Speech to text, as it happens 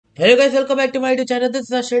Hello guys, welcome back to my YouTube channel.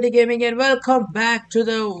 This is Ashady Gaming and welcome back to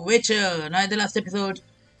The Witcher. Now in the last episode,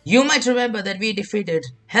 you might remember that we defeated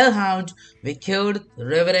Hellhound, we killed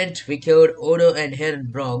Reverend, we killed Odo and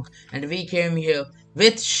Herrenbrog, and we came here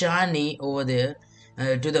with Shani over there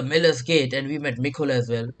to the Miller's Gate, and we met Mikul as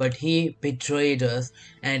well, but he betrayed us,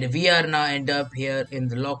 and we are now end up here in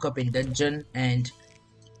the lockup in dungeon, and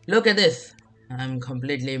look at this. I'm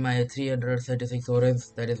completely my 336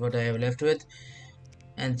 orange, that is what I have left with,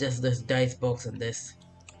 and just this dice box and this.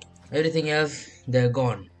 Everything else, they're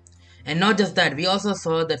gone. And not just that, we also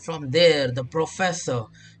saw that from there, the professor,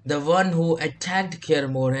 the one who attacked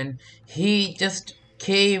Kermoren, he just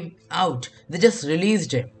came out. They just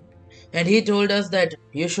released him. And he told us that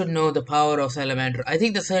you should know the power of Salamander. I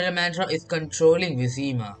think the Salamander is controlling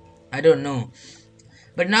Vizima. I don't know.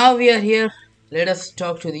 But now we are here. Let us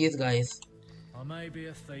talk to these guys. I may be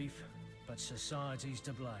a thief, but society's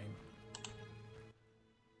to blame.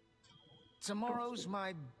 Tomorrow's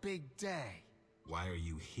my big day. Why are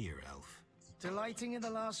you here, Elf? Delighting in the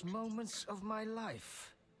last moments of my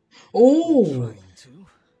life. Oh! Trying to.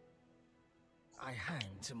 I hang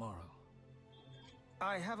tomorrow.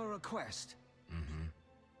 I have a request.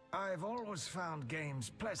 I've always found games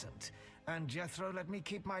pleasant, and Jethro let me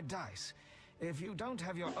keep my dice. If you don't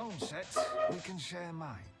have your own set, we can share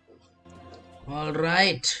mine.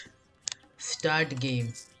 Alright. Start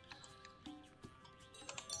game.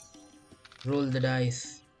 Roll the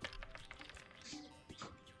dice.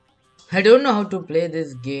 I don't know how to play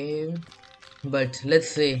this game, but let's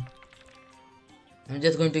see. I'm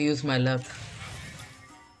just going to use my luck.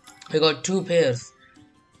 I got 2 pairs.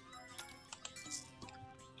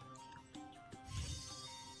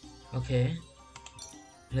 Okay.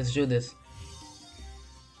 Let's do this.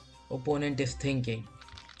 Opponent is thinking.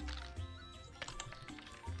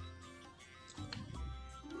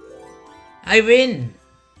 I win!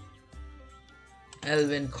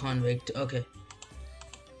 Elven convict. Okay.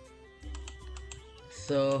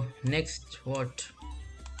 So next what?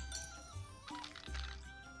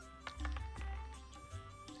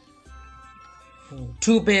 Ooh,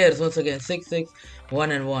 2 pairs once again. 6, 6,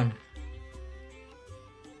 1 and 1.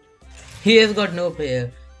 He has got no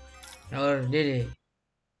pair. Or did he?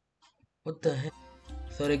 What the heck?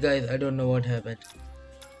 Sorry guys, I don't know what happened.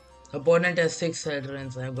 Opponent has 6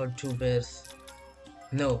 sidelines. I have got 2 pairs.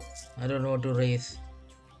 No, I don't know what to raise.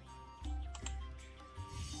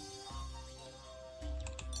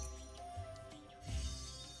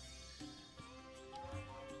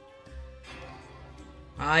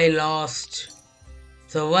 I lost.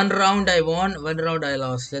 So 1 round I won, 1 round I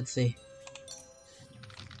lost. Let's see.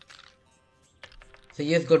 So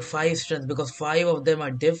he has got 5 strength because 5 of them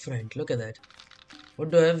are different. Look at that.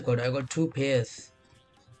 What do I have got? I got 2 pairs.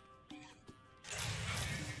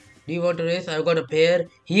 Do you want to raise? I've got a pair.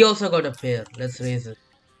 He also got a pair. Let's raise it.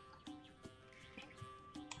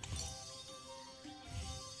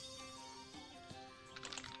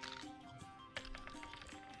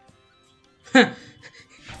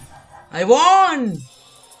 I won!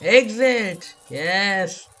 Exit!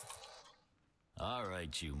 Yes! All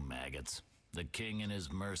right, you maggots. The king in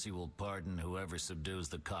his mercy will pardon whoever subdues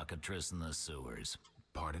the Cockatrice in the sewers.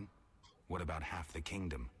 Pardon? What about half the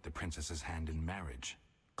kingdom, the princess's hand in marriage?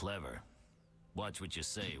 Clever. Watch what you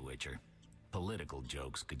say, Witcher. Political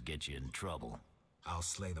jokes could get you in trouble. I'll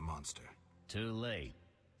slay the monster. Too late.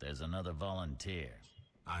 There's another volunteer.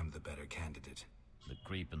 I'm the better candidate. The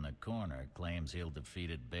creep in the corner claims he'll defeat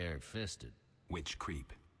it bare-fisted. Which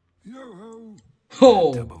creep? Yo-ho!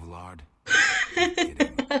 Oh! Tub of lard? You're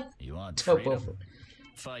kidding. You want Top freedom? of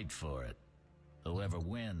Fight for it. Whoever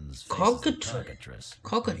wins faces the Cockatrice. Cockatrice.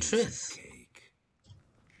 Cockatrice. Cake.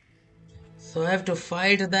 So I have to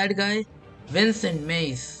fight that guy? Vincent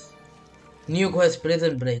Mace. New quest,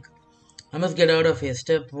 prison break. I must get out of here.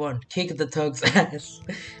 Step 1. Kick the thug's ass.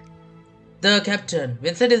 The captain.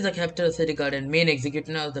 Vincent is the captain of city guard and main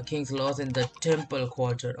executioner of the king's laws in the temple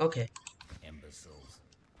quarter. Okay. Imbeciles.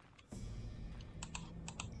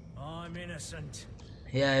 I'm innocent.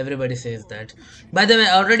 Yeah, everybody says that. By the way,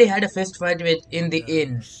 I already had a fist fight with in the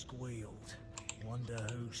inn. Squealed. Wonder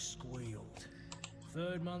who squealed.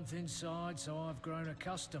 3rd month inside, so I've grown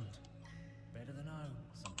accustomed. Better than home.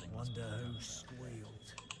 Wonder who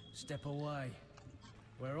squealed. Step away.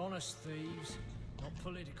 We're honest thieves, not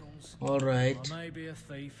politicals. Alright. I may be a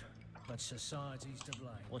thief, but society's to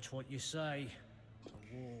blame. Watch what you say.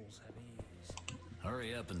 The walls have ears.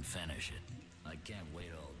 Hurry up and finish it. I can't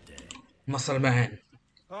wait all day. Muscle man.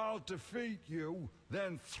 I'll defeat you,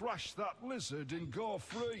 then thrash that lizard and go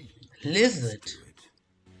free. Lizard.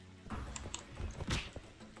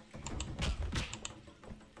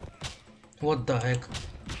 What the heck?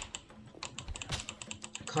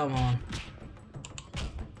 Come on.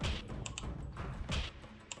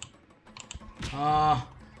 Ah,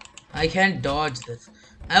 I can't dodge this.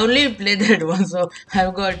 I only played that once, so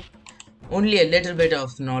I've got only a little bit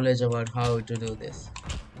of knowledge about how to do this.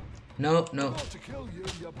 No, no. Not to kill you,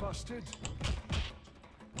 you bastard.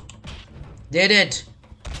 Did it.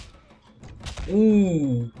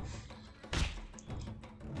 Ooh.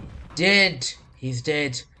 Dead. He's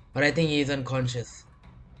dead. But I think he's unconscious.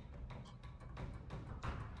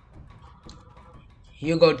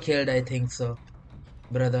 You got killed, I think so,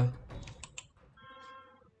 brother.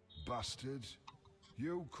 Bastard.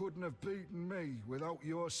 You couldn't have beaten me without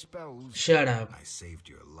your spells. Shut up. I saved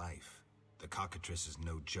your life. The Cockatrice is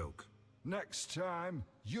no joke. Next time,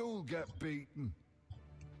 you'll get beaten.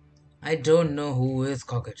 I don't know who is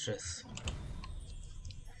Cockatrice.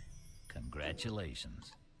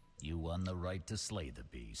 Congratulations. You won the right to slay the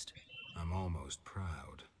beast. I'm almost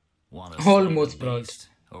proud. Want to slay Almost the proud. beast,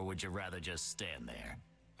 or would you rather just stand there?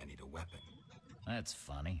 I need a weapon. That's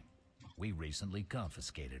funny. We recently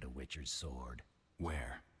confiscated a Witcher's sword.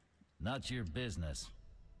 Where? Not your business.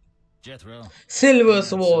 Jethro. Silver that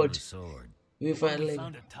sword. silver sword. We finally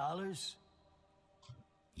Found at Talos?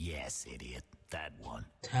 Yes, idiot. That one.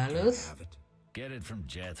 Talos. Have it? Get it from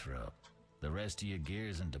Jethro. The rest of your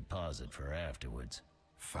gear's in deposit for afterwards.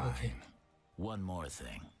 Fine. One more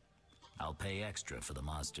thing. I'll pay extra for the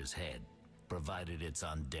monster's head, provided it's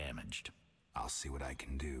undamaged. I'll see what I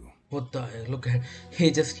can do. What the heck? Look at,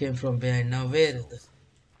 he just came from behind. Now where is this?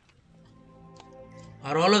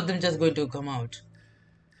 Are all of them just going to come out?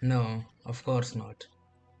 No, of course not.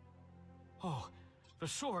 Oh, the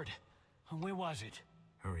sword. Where was it?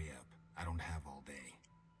 Hurry up. I don't have all day.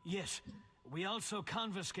 Yes, we also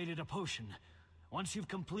confiscated a potion. Once you've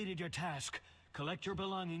completed your task, collect your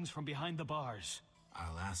belongings from behind the bars.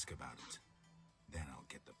 I'll ask about it. Then I'll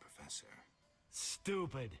get the professor.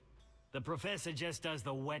 Stupid. The professor just does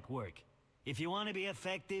the wet work. If you want to be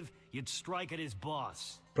effective, you'd strike at his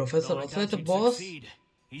boss. Professor Though I also doubt is a he'd boss? succeed.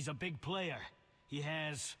 He's a big player. He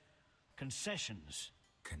has concessions.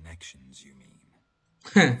 Connections, you mean?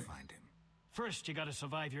 I'll find him. First, you gotta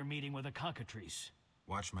survive your meeting with a cockatrice.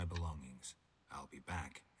 Watch my belongings. I'll be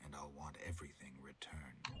back, and I'll want everything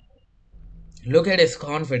returned. Look at his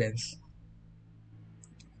confidence.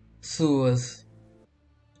 Sewers.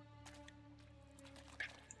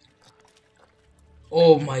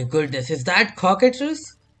 Oh my goodness, is that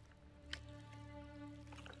Cockatrice?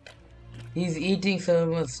 He's eating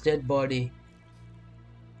someone's dead body.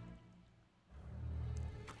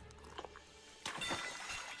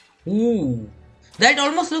 Ooh, that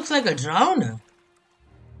almost looks like a drowner.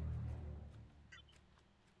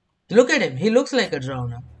 Look at him, he looks like a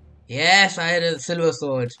drowner. Yes, I had a silver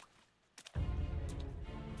sword.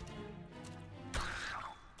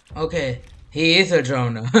 Okay, he is a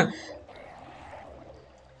drowner.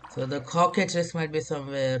 So the Cockatrice might be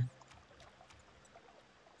somewhere.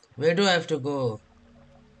 Where do I have to go?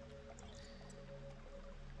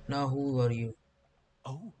 Now who are you?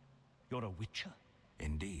 Oh, you're a witcher?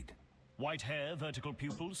 Indeed. White hair, vertical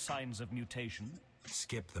pupils, signs of mutation.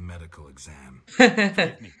 Skip the medical exam.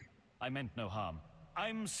 Forgive me. I meant no harm.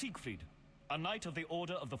 I'm Siegfried, a knight of the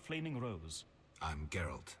Order of the Flaming Rose. I'm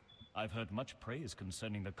Geralt. I've heard much praise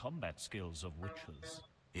concerning the combat skills of witchers.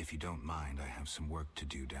 If you don't mind, I have some work to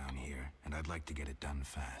do down here, and I'd like to get it done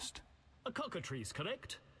fast. A cockatrice,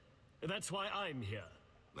 correct? That's why I'm here.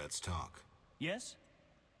 Let's talk. Yes?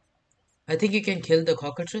 I think you can kill the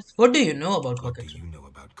Cockatrice. What do you know about What do Cockatrice? you know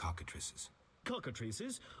about cockatrices?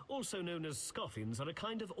 Cockatrices, also known as scoffins, are a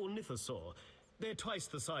kind of ornithosaur. They're twice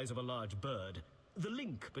the size of a large bird. The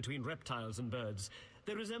link between reptiles and birds.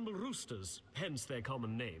 They resemble roosters, hence their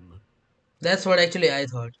common name. That's what actually I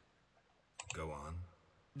thought. Go on.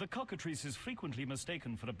 The cockatrice is frequently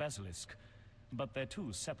mistaken for a basilisk, but they're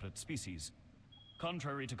two separate species.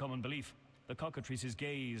 Contrary to common belief, the cockatrice's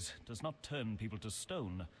gaze does not turn people to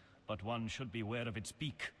stone, but one should beware of its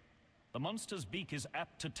beak. The monster's beak is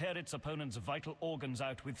apt to tear its opponent's vital organs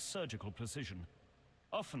out with surgical precision.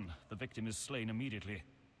 Often, the victim is slain immediately,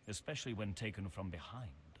 especially when taken from behind.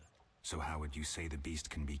 So how would you say the beast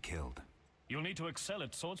can be killed? You'll need to excel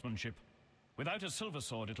at swordsmanship. Without a silver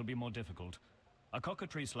sword, it'll be more difficult. A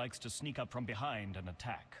cockatrice likes to sneak up from behind and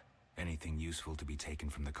attack. Anything useful to be taken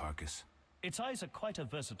from the carcass? Its eyes are quite a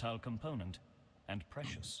versatile component, and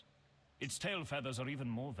precious. Its tail feathers are even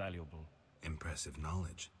more valuable. Impressive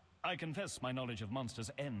knowledge. I confess my knowledge of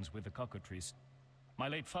monsters ends with the cockatrice. My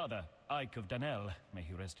late father, Ike of Danel, may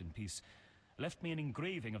he rest in peace, left me an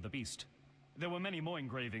engraving of the beast. There were many more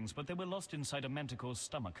engravings, but they were lost inside a manticore's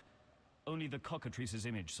stomach. Only the cockatrice's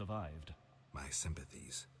image survived. My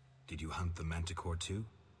sympathies. Did you hunt the manticore too?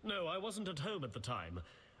 No, I wasn't at home at the time.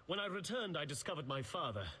 When I returned, I discovered my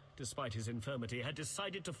father, despite his infirmity, had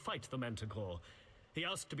decided to fight the Manticore. He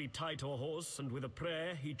asked to be tied to a horse, and with a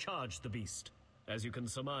prayer, he charged the beast. As you can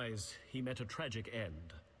surmise, he met a tragic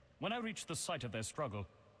end. When I reached the site of their struggle,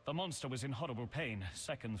 the monster was in horrible pain,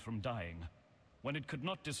 seconds from dying. When it could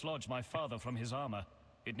not dislodge my father from his armor,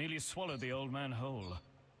 it nearly swallowed the old man whole.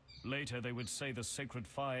 Later, they would say the sacred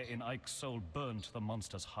fire in Ike's soul burnt the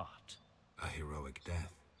monster's heart. A heroic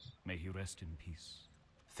death. May he rest in peace.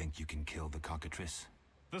 Think you can kill the Cockatrice?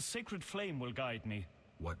 The sacred flame will guide me.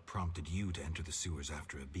 What prompted you to enter the sewers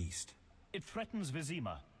after a beast? It threatens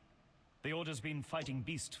Vizima. The Order's been fighting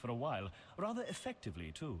beasts for a while, rather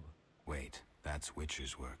effectively, too. Wait, that's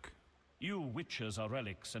Witcher's work. You Witchers are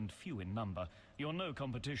relics and few in number. You're no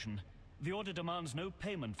competition. The Order demands no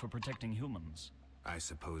payment for protecting humans. I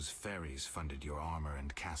suppose fairies funded your armor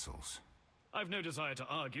and castles. I've no desire to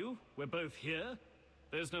argue. We're both here.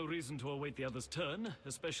 There's no reason to await the other's turn,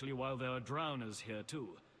 especially while there are drowners here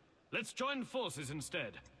too. Let's join forces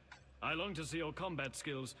instead. I long to see your combat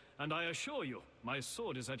skills, and I assure you, my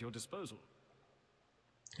sword is at your disposal.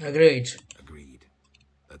 Agreed. Agreed.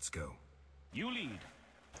 Let's go. You lead.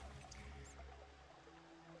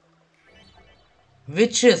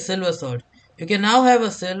 Witch's Silver Sword. You can now have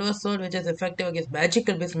a silver sword which is effective against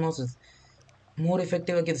magical beast monsters, more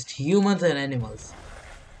effective against humans and animals.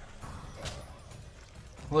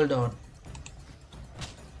 Hold on.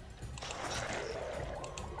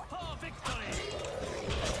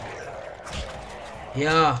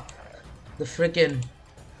 Yeah,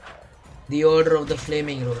 the Order of the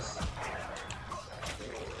Flaming Rose.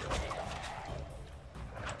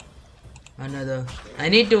 Another. I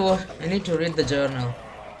need to read the journal.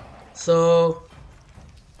 So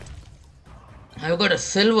I've got a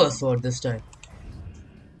silver sword this time.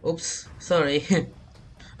 Oops, sorry.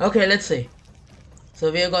 Okay, let's see.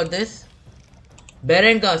 So we have got this.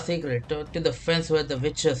 Berengar's secret. Talk to the fence with the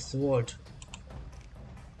witch's sword.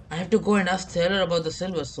 I have to go and ask Taylor about the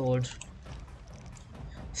silver sword.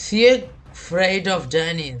 Siegfried of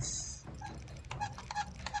Daniels.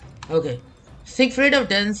 Okay. Siegfried of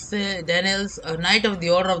Daniels, a knight of the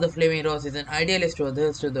Order of the Flaming Rose, is an idealist who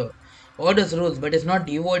adheres to the Order's rules but is not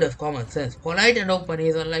devoid of common sense. Polite and open, he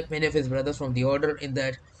is unlike many of his brothers from the Order in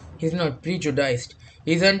that he is not prejudiced.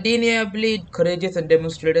 He is undeniably courageous and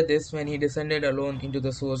demonstrated this when he descended alone into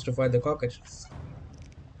the sewers to fight the Cockatrice.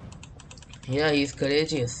 Yeah, he is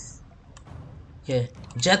courageous. Okay,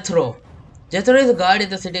 Jethro. Jethro is a guard in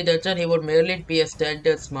the city church and he would merely be a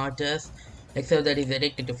standard smartass, except that he is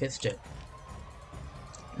addicted to fisting.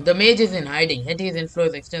 The mage is in hiding, yet his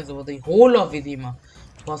influence extends over the whole of Vizima,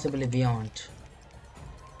 possibly beyond.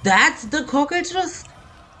 That's the Cockatrice?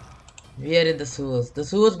 We are in the sewers. The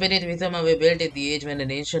sewers beneath Vizima were built in the age when an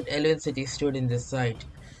ancient elven city stood in this site.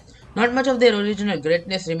 Not much of their original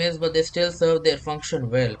greatness remains, but they still serve their function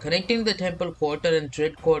well. Connecting the temple quarter and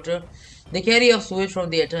trade quarter, they carry off sewage from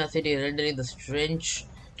the entire city, rendering the stench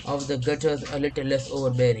of the gutters a little less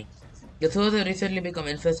overbearing. The sewers have recently become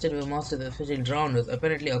infested with monsters, especially drowners.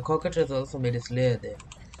 Apparently, a cockatrice also made its lair there.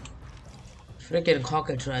 Freaking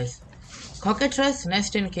cockatrice. Cockatrice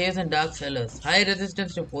nest in caves and dark cellars. High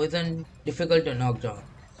resistance to poison, difficult to knock down.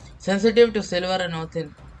 Sensitive to silver and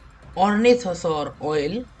ornithosor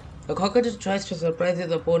oil, a cockatrice tries to surprise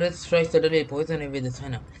his opponents, strikes suddenly, poison him with its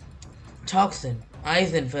venom. Toxin,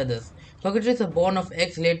 eyes and feathers. Cockatrices are born of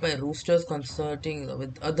eggs laid by roosters consorting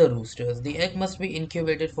with other roosters. The egg must be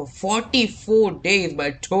incubated for 44 days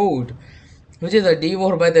by Toad, which is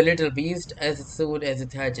devoured by the little beast as soon as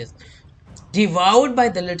it hatches. Devoured by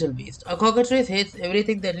the little beast. A cockatrice hates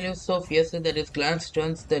everything that lives so fiercely that its glance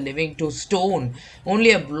turns the living to stone.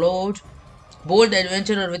 Only a bold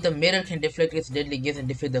adventurer with a mirror can deflect its deadly gaze and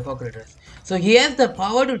defeat the cockatrice. So he has the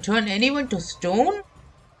power to turn anyone to stone?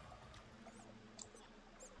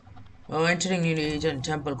 Oh, entering new region,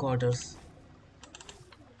 temple quarters.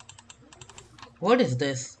 What is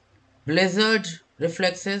this? Blizzard,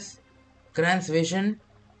 reflexes, Grant's vision.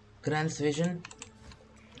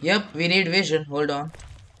 Yep, we need vision. Hold on.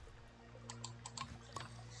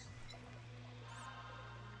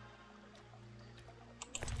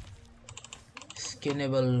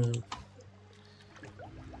 Skinnable.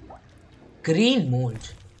 Green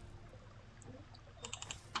mold.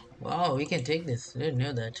 Wow, we can take this. I didn't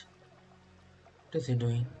know that. What is he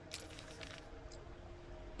doing?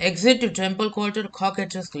 Exit to temple quarter,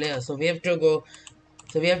 Cockatrice lair. So we have to go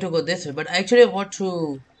this way. But actually I want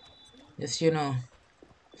to just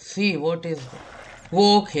see what is.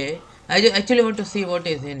 Oh, okay. I actually want to see what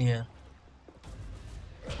is in here.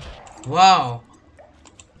 Wow.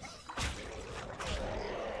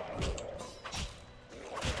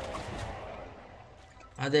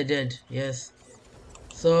 Are they dead? Yes.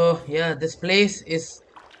 So, yeah, this place is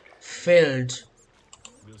filled.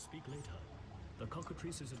 We'll speak later. The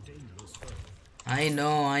Cockatrice is a dangerous foe. I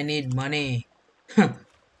know, I need money.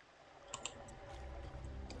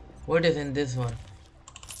 What is in this one?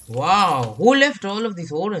 Wow, who left all of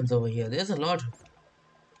these ornaments over here? There's a lot.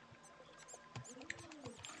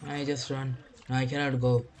 I just run. No, I cannot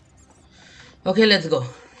go. Okay, let's go.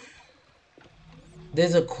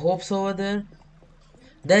 There's a corpse over there.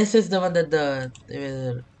 This is the one that they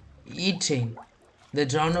were eating. The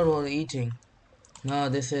drowner was eating. No,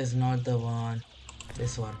 this is not the one.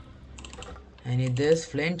 This one. I need this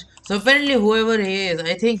flint. So apparently whoever he is,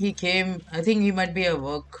 I think he came, I think he might be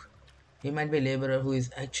a he might be a laborer who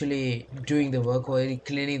is actually doing the work or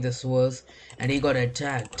cleaning the sewers, and he got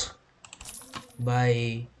attacked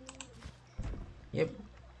by, yep,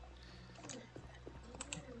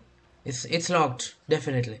 it's locked,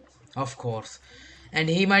 definitely, of course. And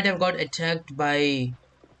he might have got attacked by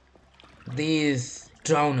these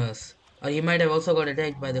drowners, or he might have also got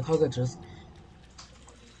attacked by the cockatrice.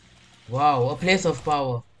 Wow, a place of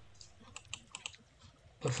power.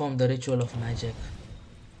 Perform the ritual of magic.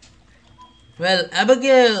 Well,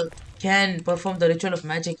 Abigail can perform the ritual of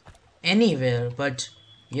magic anywhere, but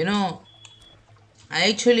you know, I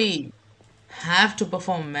actually have to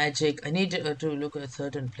perform magic. I need to look at a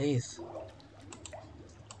certain place.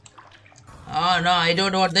 Oh no, I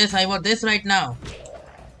don't want this. I want this right now.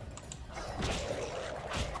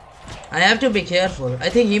 I have to be careful. I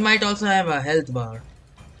think he might also have a health bar.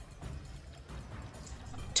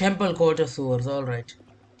 Temple quarter sewers, alright.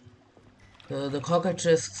 So the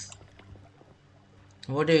cockatrice,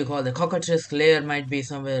 what do you call the cockatrice lair might be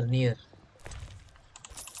somewhere near.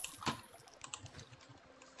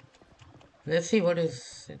 Let's see what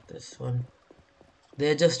is in this one.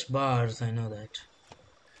 They're just bars, I know that.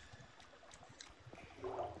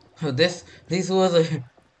 Oh, these was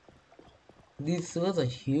a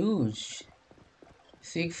huge.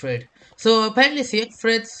 Siegfried. So apparently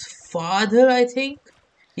Siegfried's father, I think,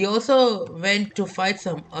 he also went to fight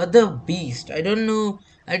some other beast. I don't know,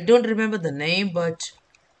 I don't remember the name, but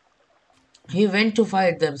he went to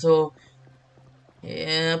fight them. So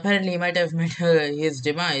yeah, apparently he might have met his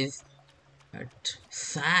demise at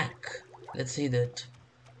Sack. Let's see that.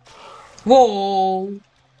 Whoa!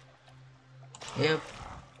 Yep.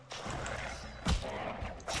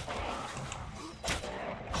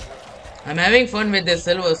 I'm having fun with this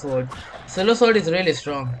silver sword. Silver sword is really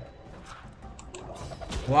strong.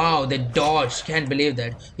 Wow, they dodged. Can't believe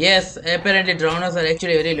that. Yes, apparently drowners are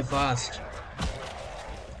actually really fast.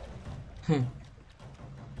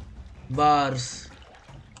 Bars.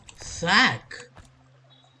 Sack.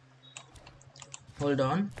 Hold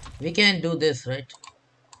on. We can do this, right?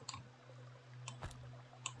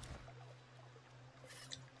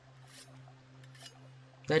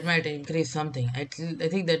 That might increase something. I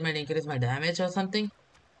think that might increase my damage or something.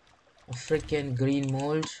 A freaking green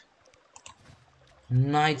mold.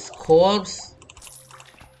 Knight's corpse.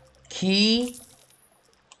 Key.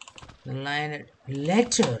 The lion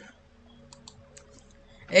letter.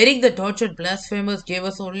 Eric the tortured blasphemous gave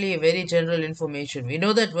us only very general information. We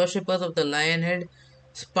know that worshippers of the Lionhead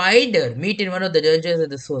Spider meet in one of the dungeons at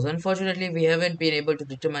the source. Unfortunately, we haven't been able to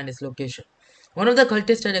determine its location. One of the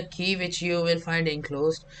cultists had a key which you will find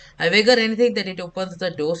enclosed. I wager anything that it opens the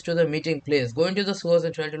doors to the meeting place. Go into the sewers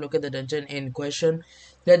and try to locate the dungeon in question.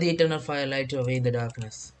 Let the eternal fire light your way in the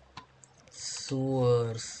darkness.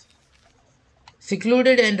 Sewers.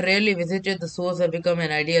 Secluded and rarely visited, the sewers have become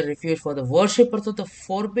an ideal refuge for the worshippers of the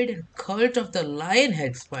forbidden cult of the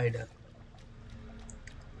Lionhead Spider.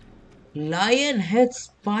 Lionhead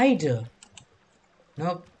Spider.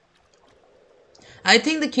 Nope. I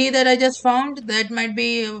think the key that I just found, that might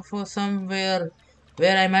be for somewhere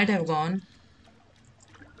where I might have gone.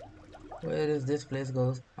 Where is this place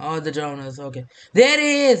goes? Oh, the drowners. Okay. There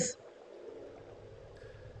he is!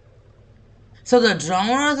 So the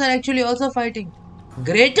drowners are actually also fighting.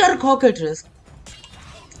 Greater Cockatrice.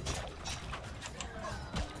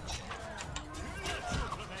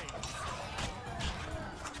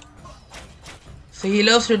 So he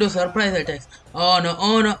loves to do surprise attacks. Oh no,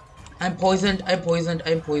 oh no. I'm poisoned, I'm poisoned,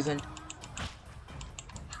 I'm poisoned.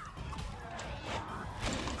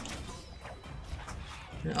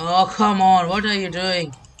 Oh, come on, what are you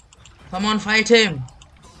doing? Come on, fight him.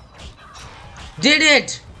 Did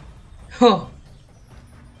it! Oh.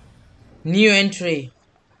 New entry.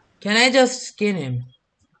 Can I just skin him?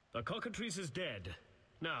 The Cockatrice is dead.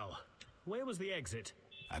 Now, where was the exit?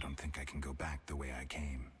 I don't think I can go back the way I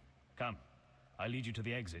came. Come, I'll lead you to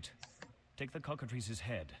the exit. Take the Cockatrice's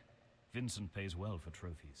head. Vincent pays well for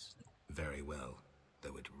trophies. Very well.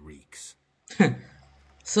 though it reeks.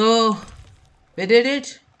 So, we did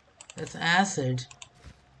it? That's acid.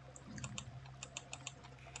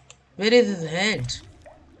 Where is his head?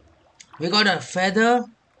 We got a feather.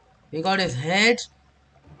 We got his head.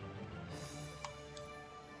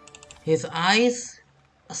 His eyes.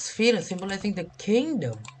 A sphere symbolizing the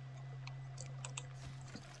kingdom.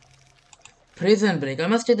 Prison break. I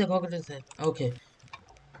must take the cockatrice head. Okay.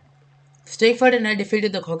 Stakefight and I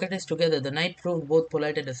defeated the cockatrice together. The knight proved both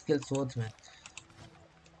polite and a skilled swordsman.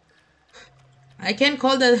 I can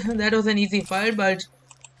call that was an easy fight, but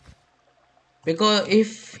because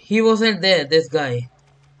if he wasn't there, this guy,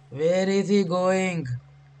 where is he going?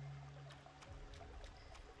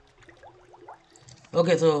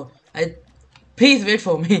 Okay, so please wait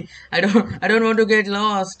for me. I don't want to get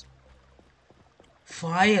lost.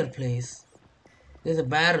 Fireplace. There's a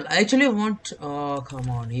barrel. I actually want. Oh come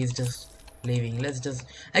on, he's just leaving. Let's just.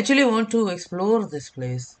 I actually want to explore this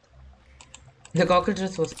place. The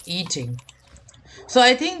cockatrice was eating. So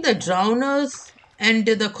I think the drowners and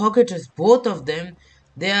the cockatrice, both of them,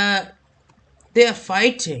 they are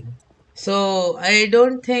fighting. So I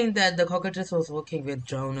don't think that the cockatrice was working with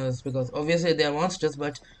drowners because obviously they are monsters,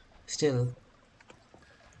 but still.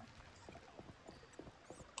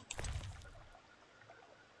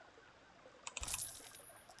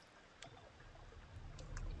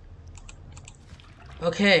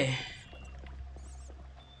 Okay.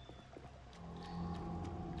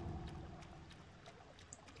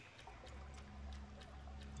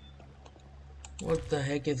 What the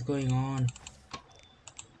heck is going on?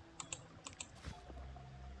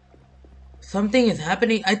 Something is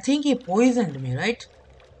happening. I think he poisoned me, right?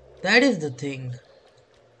 That is the thing.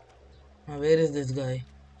 Now, where is this guy?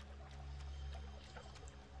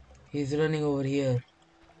 He's running over here.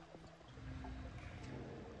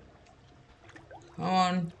 Come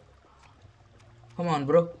on. Come on,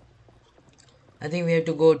 bro. I think we have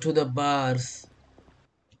to go to the bars.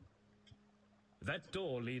 That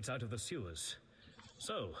door leads out of the sewers.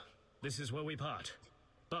 So, this is where we part.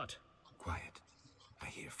 But... Quiet. I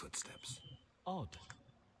hear footsteps. Odd.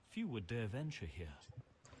 Few would dare venture here.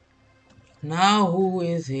 Now who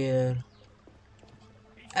is here?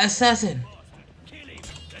 Assassin. Kill him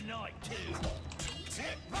tonight too.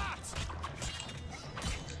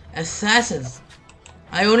 Assassins.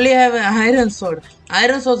 I only have an iron sword.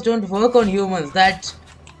 Iron swords don't work on humans that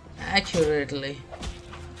accurately.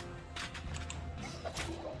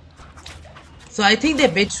 So I think they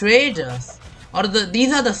betrayed us. Or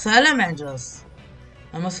these are the salamanders.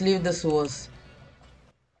 I must leave the sewers.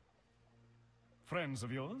 Friends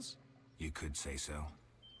of yours? You could say so.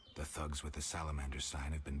 The thugs with the salamander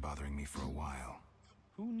sign have been bothering me for a while.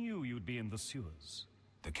 Who knew you'd be in the sewers?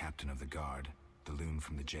 The captain of the guard, the loon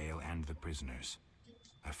from the jail, and the prisoners.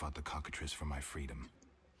 I fought the cockatrice for my freedom.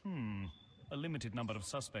 A limited number of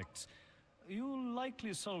suspects. You'll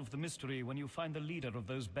likely solve the mystery when you find the leader of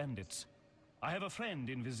those bandits. I have a friend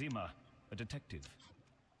in Vizima, a detective.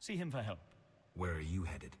 See him for help. Where are you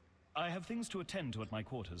headed? I have things to attend to at my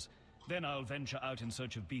quarters. Then I'll venture out in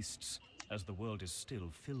search of beasts, as the world is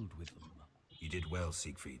still filled with them. You did well,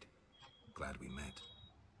 Siegfried. Glad we met.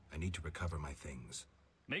 I need to recover my things.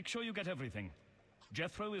 Make sure you get everything.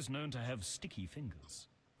 Jethro is known to have sticky fingers.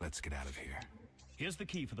 Let's get out of here. Here's the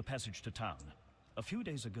key for the passage to town. A few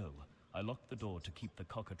days ago, I locked the door to keep the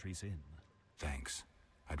cockatrice in. Thanks.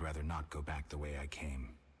 I'd rather not go back the way I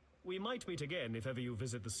came. we might meet again if ever you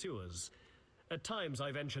visit the sewers. At times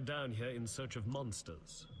I venture down here in search of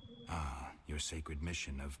monsters. Ah, your sacred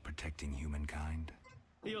mission of protecting humankind?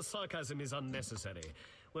 Your sarcasm is unnecessary.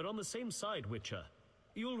 We're on the same side, Witcher.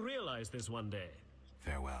 You'll realize this one day.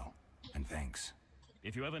 Farewell, and thanks.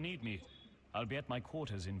 If you ever need me, I'll be at my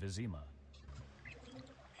quarters in Vizima.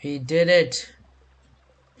 We did it.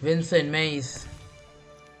 Vincent Mace.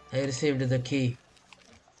 I received the key.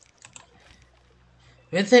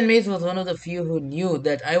 Vincent Mace was one of the few who knew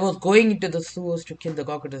that I was going into the sewers to kill the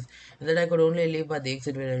cockatrice, and that I could only leave by the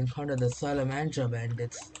exit where I encountered the Salamandra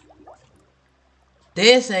bandits.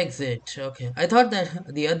 This exit. Okay. I thought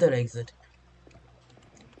that the other exit.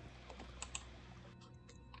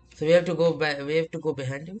 So we have to go back. We have to go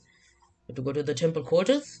behind him. We have to go to the temple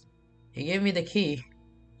quarters. He gave me the key.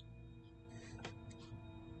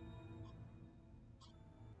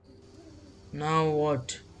 Now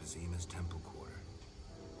what? Vizima's temple quarter.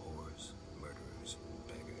 Whores, murderers,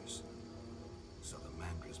 beggars.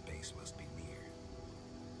 Salamandra's base must be near.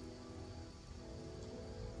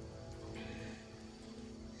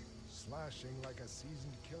 Slashing like a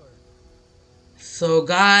seasoned killer. So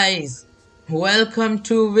guys, welcome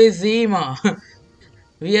to Vizima.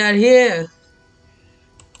 We are here.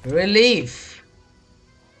 Relief.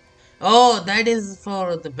 Oh, that is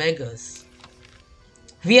for the beggars.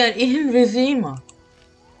 We are in Vizima.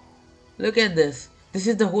 Look at this. This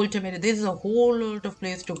is the whole tomato. This is a whole lot of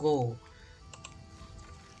place to go.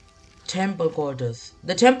 Temple quarters.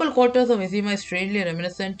 The temple quarters of Vizima is strangely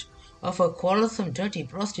reminiscent of a quarrelsome, dirty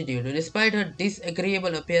prostitute who, despite her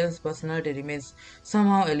disagreeable appearance, personality remains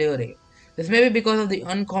somehow alluring. This may be because of the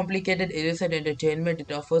uncomplicated, illicit entertainment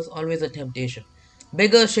it offers, always a temptation.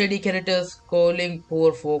 Bigger, shady characters, calling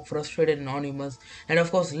poor folk, frustrated anonymous, and of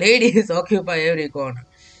course, ladies occupy every corner.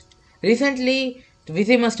 Recently,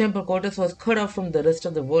 Vizima's temple quarters was cut off from the rest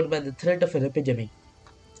of the world by the threat of an epidemic.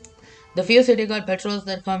 The few city guard patrols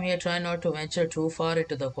that come here try not to venture too far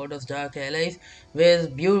into the quarter's dark alleys, where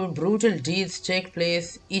brutal deeds take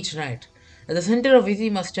place each night. At the center of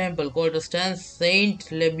Izima's temple quarter stands Saint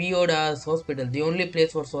Lebioda's hospital, the only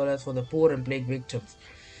place for solace for the poor and plague victims.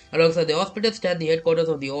 Alongside the hospital stand the headquarters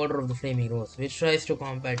of the Order of the Flaming Rose, which tries to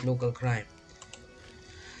combat local crime.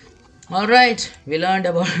 Alright, we learned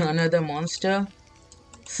about another monster.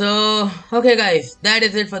 So, okay guys, that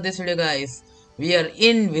is it for this video guys. We are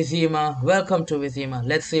in Vizima. Welcome to Vizima.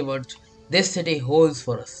 Let's see what this city holds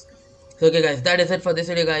for us. So okay guys, that is it for this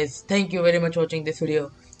video guys. Thank you very much for watching this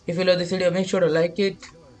video. If you love this video, make sure to like it.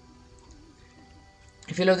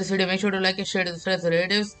 If you love this video, make sure to like it, share it with friends and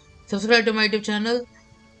relatives. Subscribe to my YouTube channel.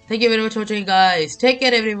 Thank you very much for watching guys. Take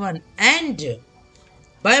care everyone and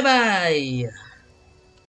bye bye.